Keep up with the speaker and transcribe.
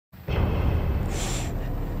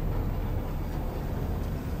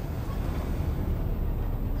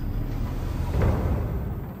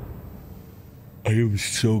I am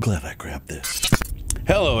so glad I grabbed this.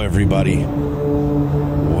 Hello, everybody.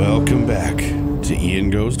 Welcome back to Ian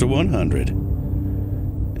Goes to 100.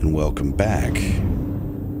 And welcome back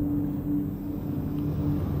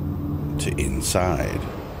to Inside.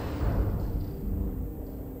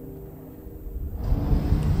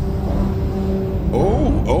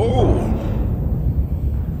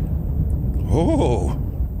 Oh.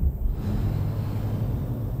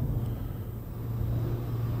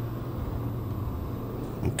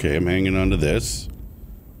 Okay, I'm hanging on to this.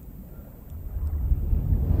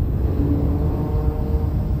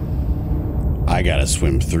 I gotta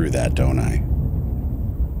swim through that, don't I?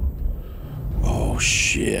 Oh,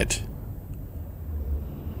 shit.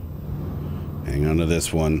 Hang on to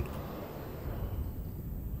this one.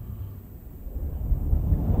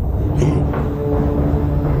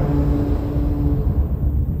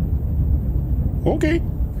 Okay.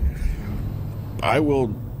 I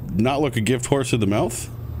will not look a gift horse in the mouth.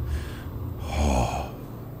 Oh.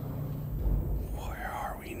 Where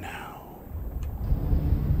are we now?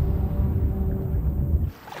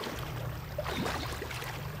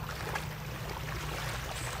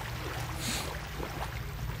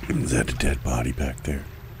 Is that a dead body back there?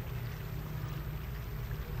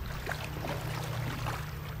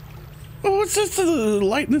 Oh, what's this? The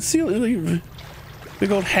light in the ceiling?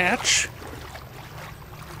 Big old hatch?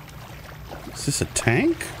 Is this a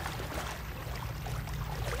tank?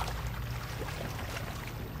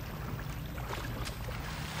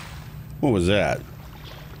 What was that?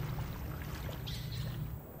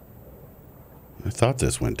 I thought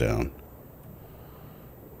this went down.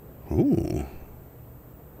 Ooh.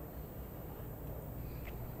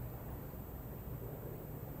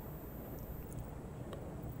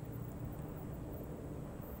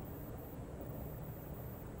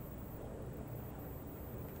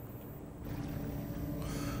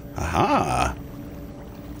 Aha!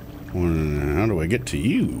 Well, how do I get to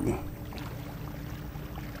you?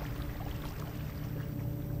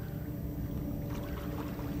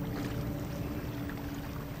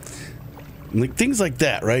 Like things like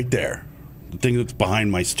that right there. The thing that's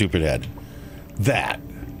behind my stupid head. That.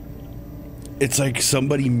 It's like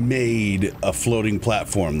somebody made a floating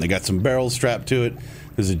platform. They got some barrels strapped to it.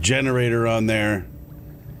 There's a generator on there.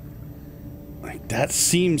 Like that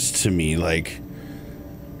seems to me like,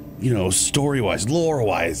 you know, story-wise,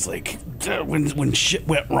 lore-wise, like when shit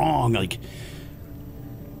went wrong, like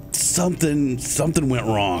something went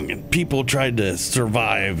wrong and people tried to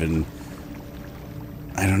survive, and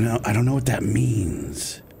I don't know what that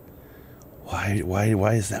means.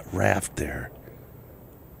 Why is that raft there?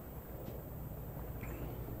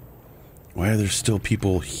 Why are there still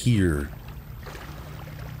people here?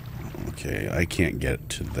 Okay, I can't get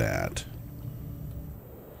to that.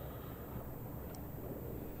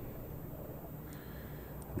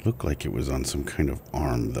 Looked like it was on some kind of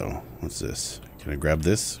arm, though. What's this? Can I grab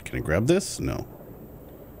this? Can I grab this? No.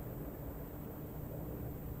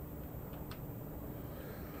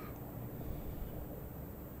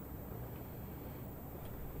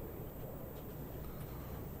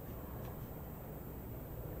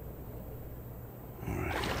 All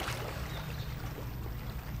right.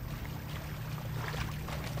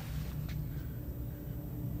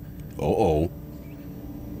 Uh-oh.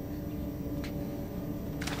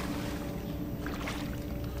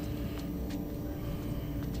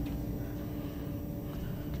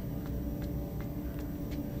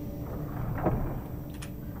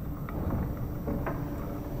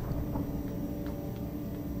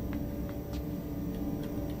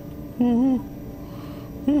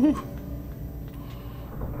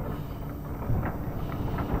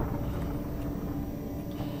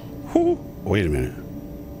 Wait a minute.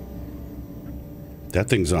 That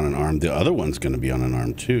thing's on an arm. The other one's going to be on an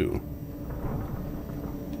arm too.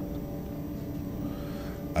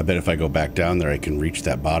 I bet if I go back down there, I can reach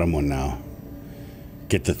that bottom one now.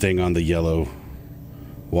 Get the thing on the yellow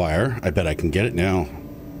wire. I bet I can get it now.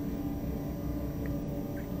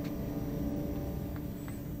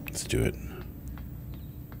 Let's do it.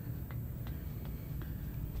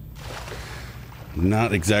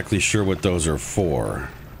 Not exactly sure what those are for.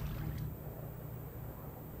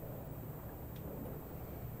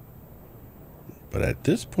 But at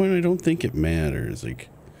this point, I don't think it matters. Like,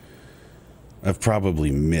 I've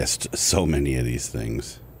probably missed so many of these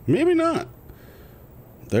things. Maybe not.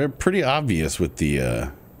 They're pretty obvious with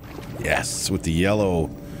the, yes, with the yellow,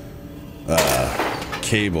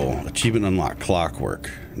 cable. Achievement unlocked.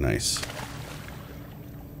 Clockwork. Nice.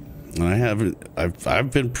 And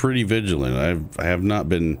I've been pretty vigilant. I have not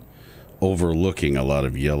been overlooking a lot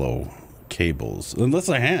of yellow cables. Unless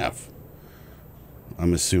I have.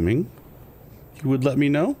 I'm assuming. You would let me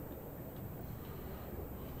know?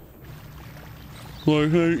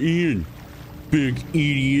 Like, hey, Ian, big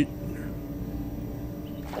idiot.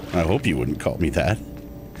 I hope you wouldn't call me that.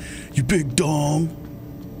 You big dumb.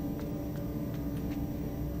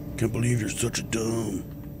 Can't believe you're such a dumb.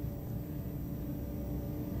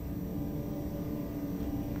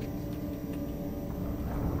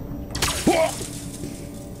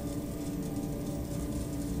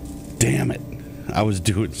 Damn it. I was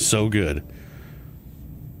doing so good.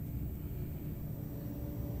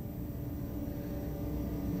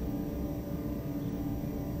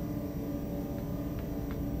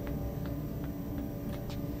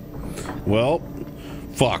 Well,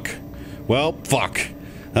 fuck. Well, fuck.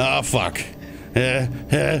 Ah, fuck.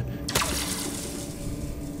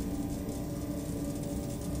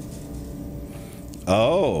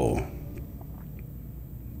 Oh.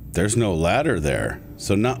 There's no ladder there.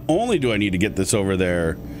 So not only do I need to get this over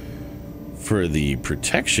there for the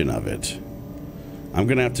protection of it, I'm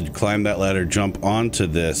gonna have to climb that ladder, jump onto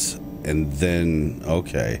this, and then,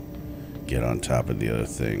 okay, get on top of the other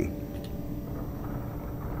thing.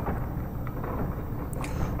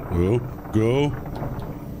 Go, go.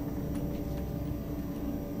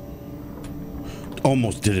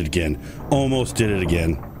 Almost did it again. Almost did it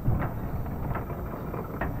again.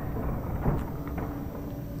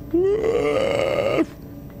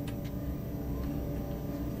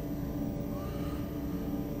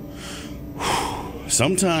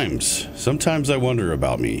 Sometimes I wonder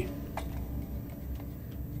about me.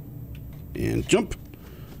 And jump.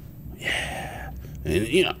 Yeah. And,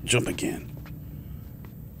 yeah, jump again.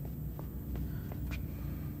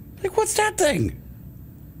 Like, what's that thing?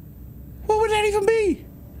 What would that even be?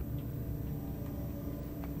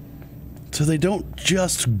 So they don't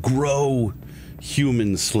just grow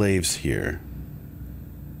human slaves here.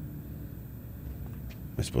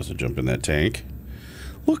 Am I supposed to jump in that tank?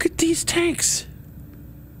 Look at these tanks.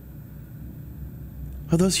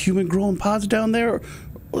 Are those human growing pods down there?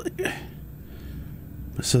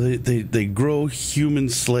 So they grow human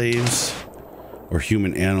slaves or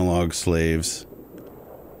human analog slaves.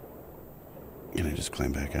 Can I just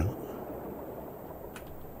climb back out?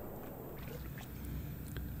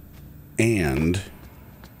 And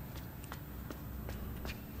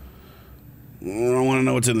I want to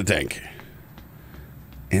know what's in the tank.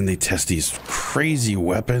 And they test these crazy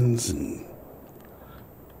weapons and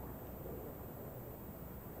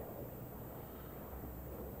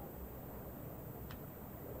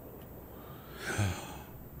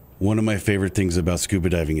one of my favorite things about scuba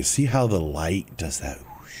diving is see how the light does that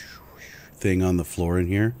thing on the floor in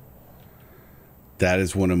here? That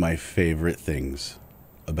is one of my favorite things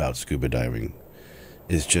about scuba diving,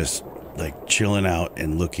 is just like chilling out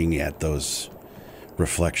and looking at those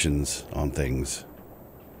reflections on things.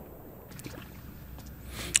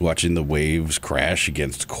 Watching the waves crash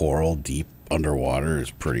against coral deep underwater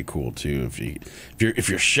is pretty cool too. If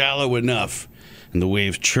you're shallow enough and the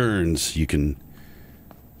wave churns, you can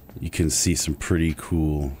see some pretty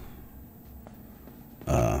cool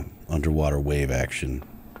underwater wave action.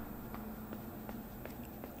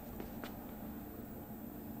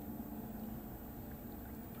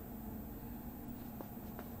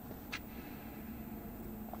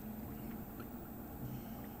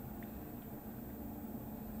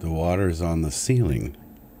 The water is on the ceiling.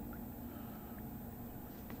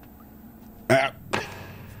 Ah.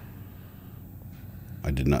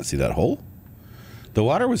 I did not see that hole. The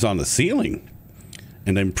water was on the ceiling,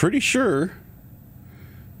 and I'm pretty sure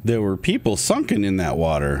there were people sunken in that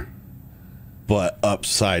water, but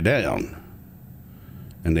upside down,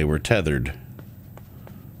 and they were tethered.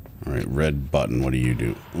 All right, red button, what do you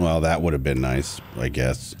do? Well, that would have been nice, I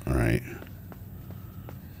guess. All right.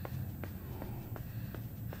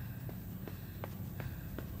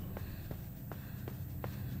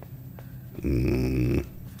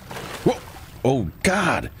 Whoa. Oh,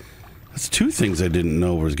 God. That's two things I didn't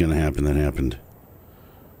know was going to happen that happened.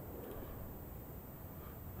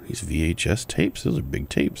 These VHS tapes? Those are big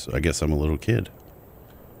tapes. I guess I'm a little kid.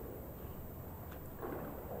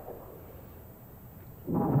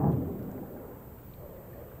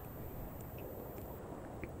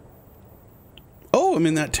 Oh, I'm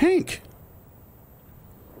in that tank.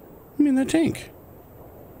 I'm in that tank.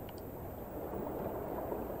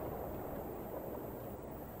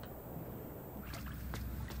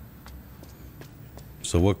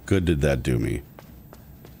 So what good did that do me?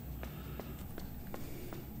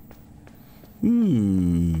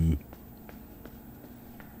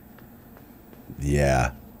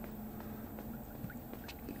 Yeah.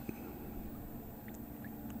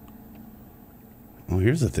 Oh,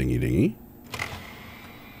 here's the thingy dingy.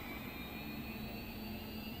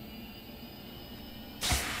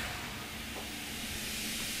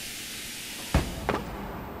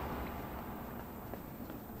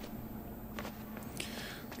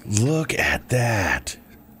 Look at that.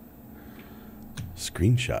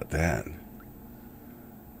 Screenshot that.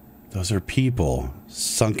 Those are people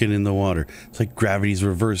sunken in the water. It's like gravity's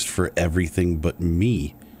reversed for everything but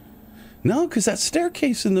me. No, because that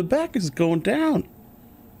staircase in the back is going down.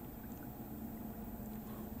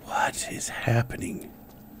 What is happening?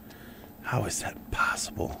 How is that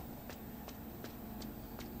possible?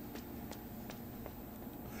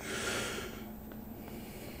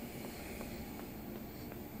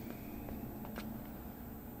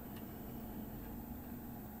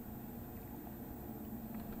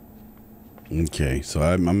 Okay, so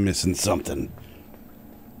I'm missing something.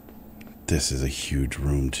 This is a huge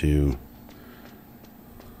room, too.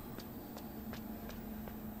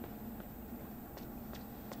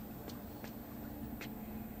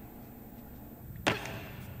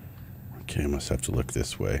 Okay, I must have to look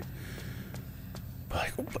this way.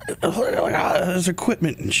 There's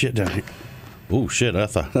equipment and shit down here. Oh, shit, I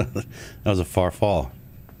thought that was a far fall.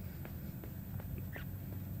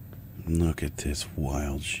 Look at this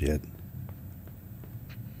wild shit.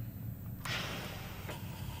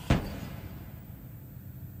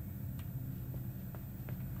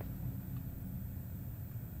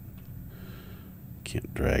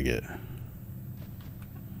 Can't drag it.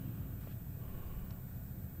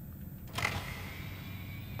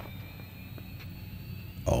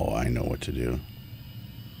 Oh, I know what to do.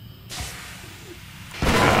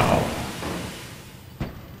 Ow.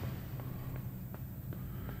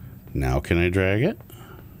 Now can I drag it?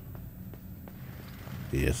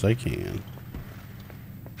 Yes, I can.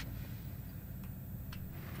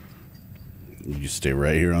 You stay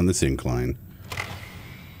right here on this incline.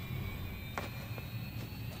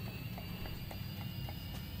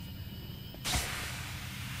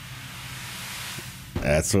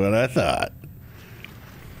 That's what I thought.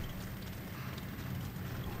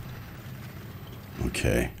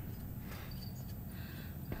 Okay.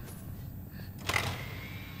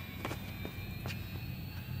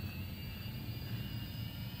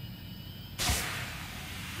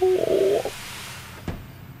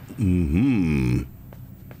 Mm-hmm.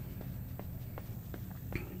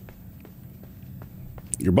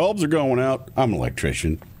 Your bulbs are going out. I'm an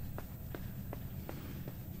electrician.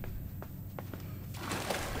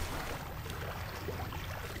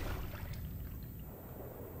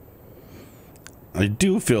 I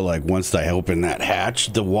do feel like once I open that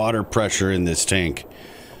hatch, the water pressure in this tank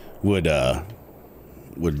would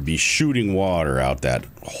be shooting water out that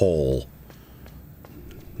hole.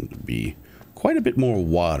 It'd be quite a bit more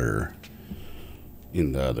water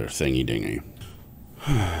in the other thingy dingy.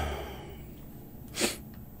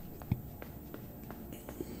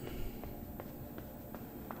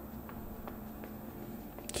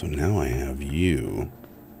 So now I have you.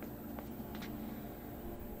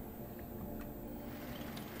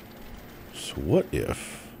 So what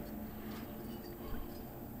if...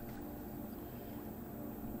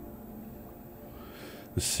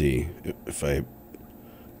 Let's see. If I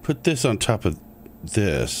put this on top of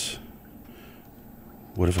this,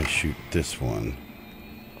 what if I shoot this one?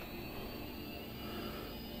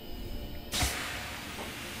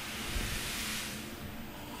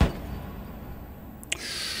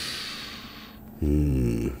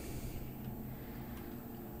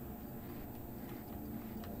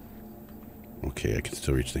 Okay, I can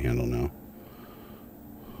still reach the handle now.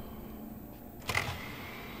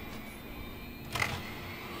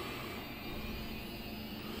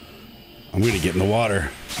 I'm gonna get in the water.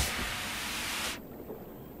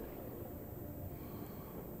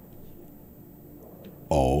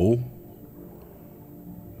 Oh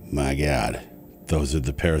my God. Those are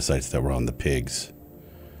the parasites that were on the pigs.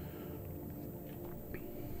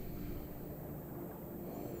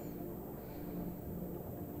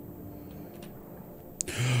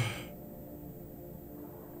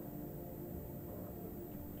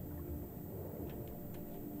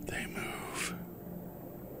 They move.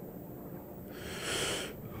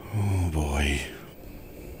 Oh boy.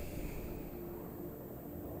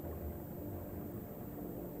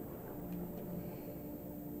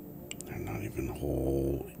 They're not even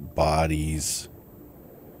whole bodies.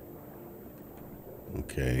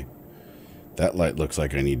 Okay. That light looks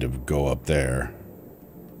like I need to go up there.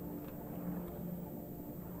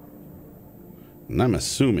 And I'm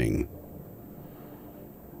assuming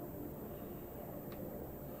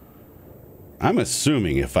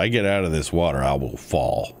if I get out of this water, I will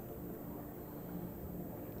fall.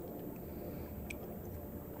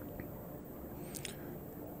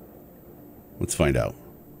 Let's find out.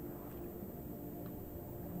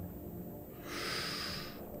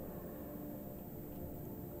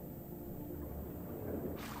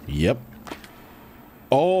 Yep.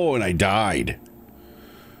 Oh, and I died.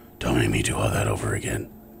 Don't make me do all that over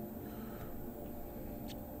again.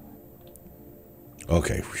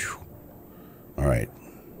 Okay. Whew. All right.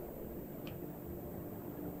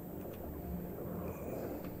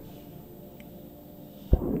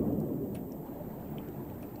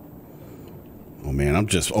 Oh, man, I'm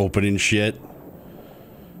just opening shit.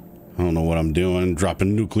 I don't know what I'm doing.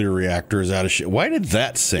 Dropping nuclear reactors out of shit. Why did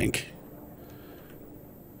that sink?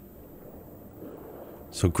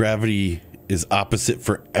 So gravity is opposite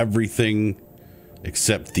for everything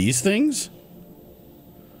except these things?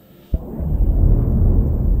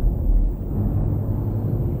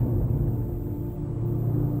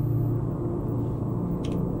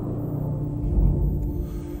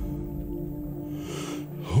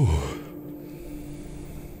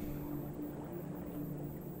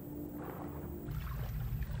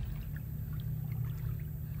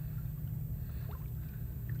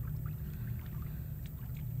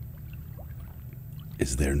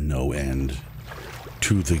 Is there no end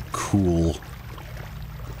to the cool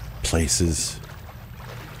places?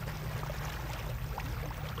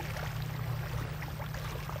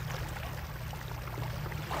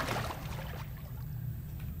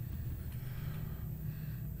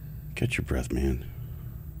 Catch your breath, man.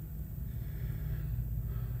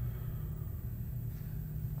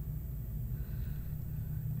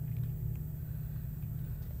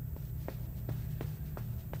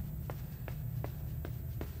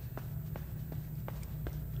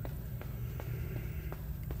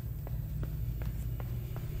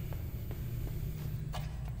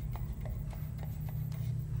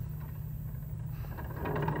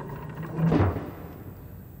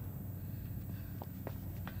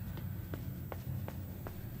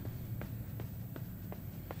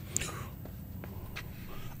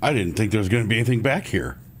 I didn't think there was going to be anything back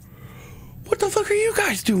here. What the fuck are you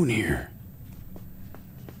guys doing here?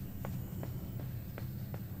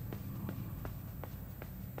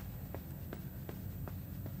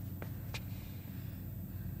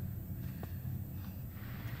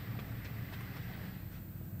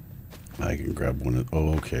 I can grab one of...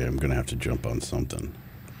 Oh, okay. I'm going to have to jump on something.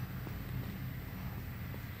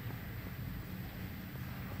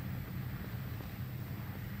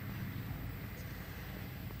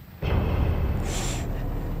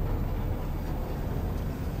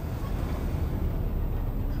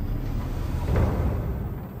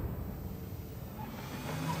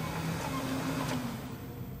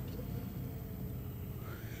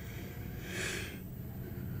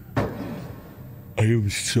 I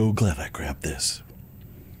am so glad I grabbed this.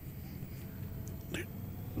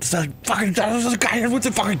 It's not fucking... This is a guy with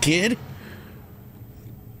a fucking kid.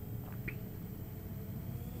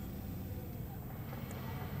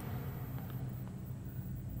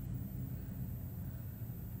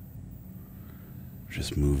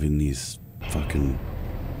 Just moving these fucking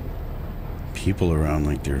people around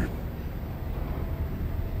like they're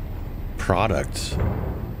products.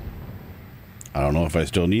 I don't know if I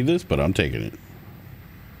still need this, but I'm taking it.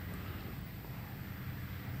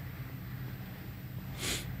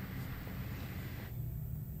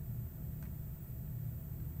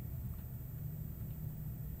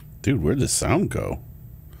 Dude, where'd the sound go?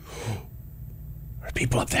 There's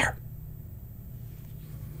people up there.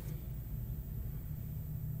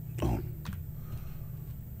 Oh.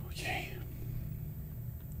 Okay.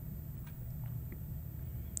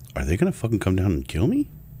 Are they gonna fucking come down and kill me?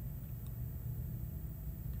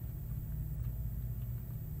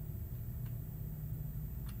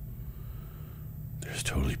 There's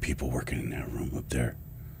totally people working in that room up there.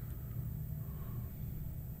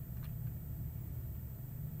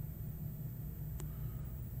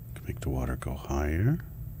 Make the water go higher.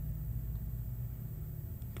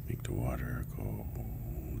 Make the water go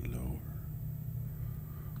lower.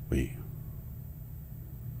 Wait.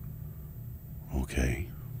 Okay.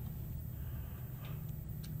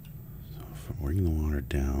 So if I'm bringing the water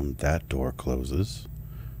down, that door closes.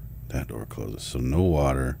 That door closes. So no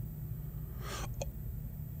water.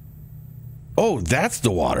 Oh, that's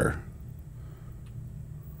the water.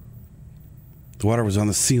 The water was on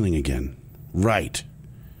the ceiling again. Right.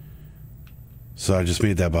 So I just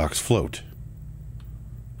made that box float.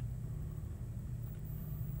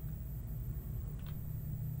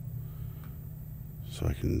 So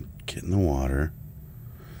I can get in the water.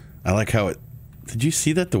 I like how it... Did you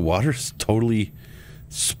see that the water's totally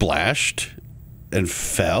splashed and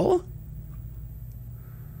fell?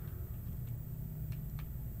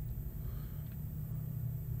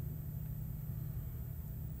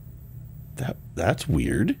 That's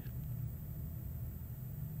weird.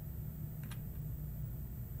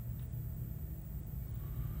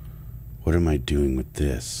 What am I doing with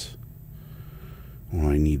this? What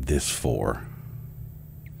do I need this for?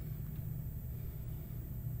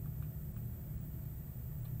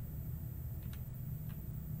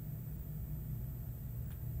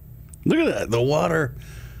 Look at that.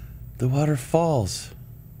 The water falls.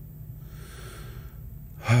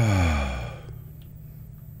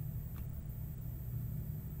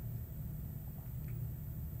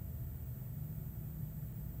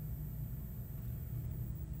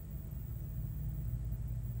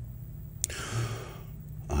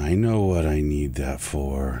 I know what I need that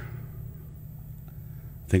for.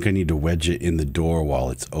 I think I need to wedge it in the door while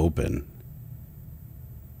it's open.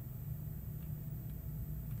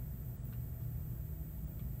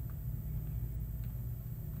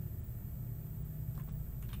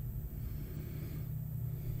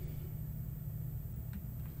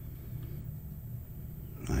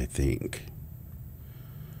 I think.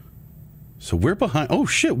 So we're behind. Oh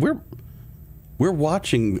shit, we're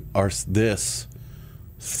watching this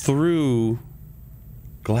through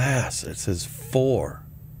glass. It says 4.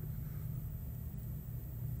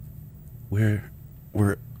 We're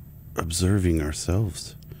observing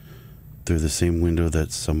ourselves through the same window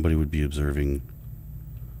that somebody would be observing.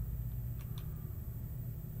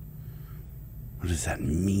 What does that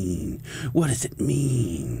mean? What does it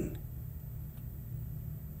mean?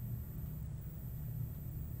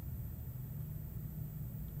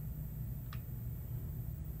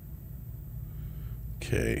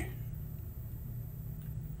 Okay.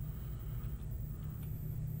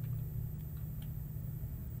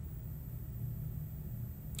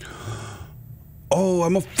 Oh,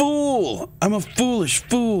 I'm a fool. I'm a foolish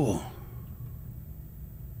fool.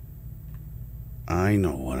 I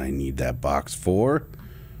know what I need that box for.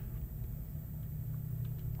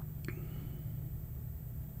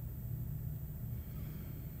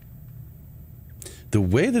 The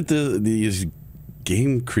way that these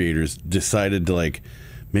game creators decided to like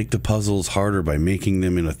make the puzzles harder by making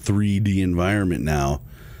them in a 3D environment now,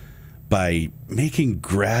 by making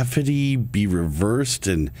gravity be reversed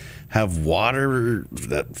and have water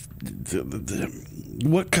that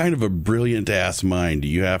what kind of a brilliant ass mind do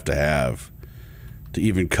you have to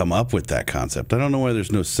even come up with that concept? I don't know why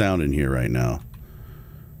there's no sound in here right now.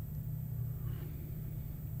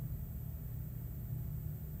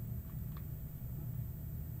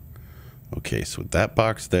 Okay, so with that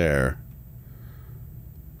box there,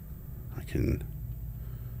 I can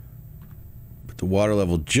put the water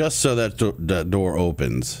level just so that door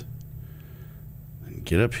opens. And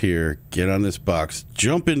get up here, get on this box,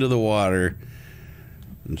 jump into the water,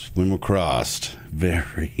 and swim across.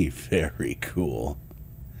 Very, very cool.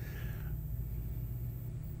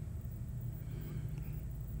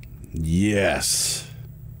 Yes.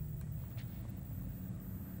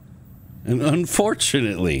 And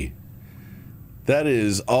unfortunately, that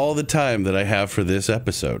is all the time that I have for this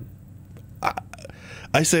episode.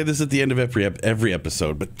 I say this at the end of every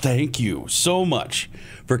episode, but thank you so much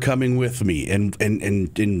for coming with me. And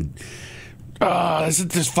isn't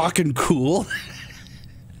this fucking cool?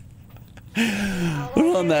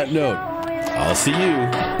 Well, on that note, I'll see you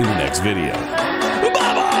in the next video.